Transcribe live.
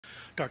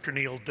Dr.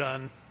 Neil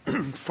Dunn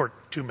for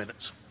 2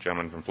 minutes.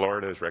 Gentleman from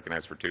Florida is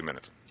recognized for 2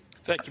 minutes.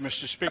 Thank you,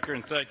 Mr. Speaker,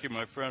 and thank you,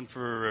 my friend,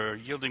 for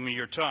yielding me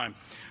your time.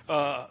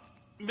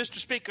 Mr.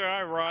 Speaker,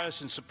 I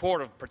rise in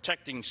support of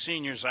Protecting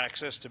Seniors'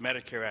 Access to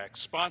Medicare Act,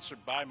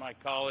 sponsored by my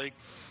colleague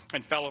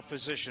and fellow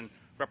physician,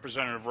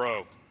 Representative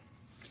Rowe.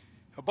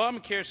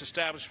 Obamacare's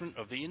establishment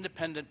of the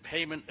Independent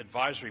Payment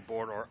Advisory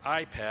Board, or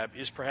IPAB,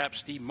 is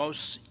perhaps the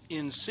most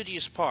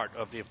insidious part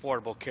of the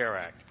Affordable Care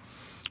Act.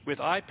 With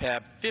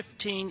IPAB,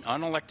 15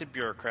 unelected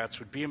bureaucrats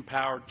would be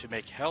empowered to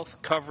make health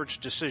coverage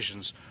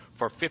decisions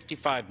for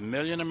 55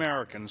 million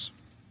Americans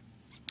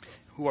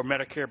who are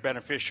Medicare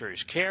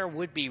beneficiaries. Care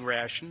would be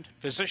rationed.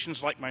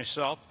 Physicians like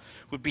myself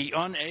would be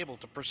unable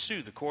to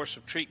pursue the course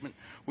of treatment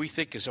we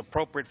think is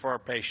appropriate for our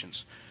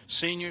patients.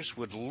 Seniors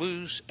would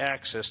lose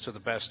access to the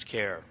best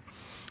care,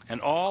 and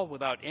all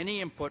without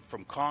any input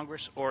from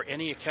Congress or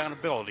any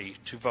accountability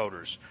to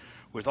voters.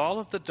 With all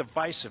of the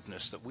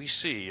divisiveness that we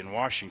see in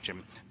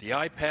Washington, the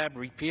IPAB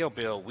repeal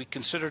bill we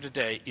consider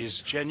today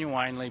is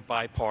genuinely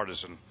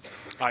bipartisan.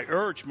 I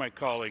urge my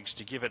colleagues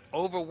to give it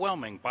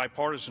overwhelming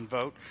bipartisan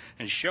vote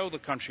and show the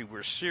country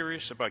we're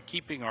serious about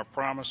keeping our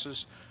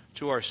promises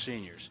to our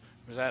seniors.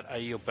 With that, I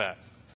yield back.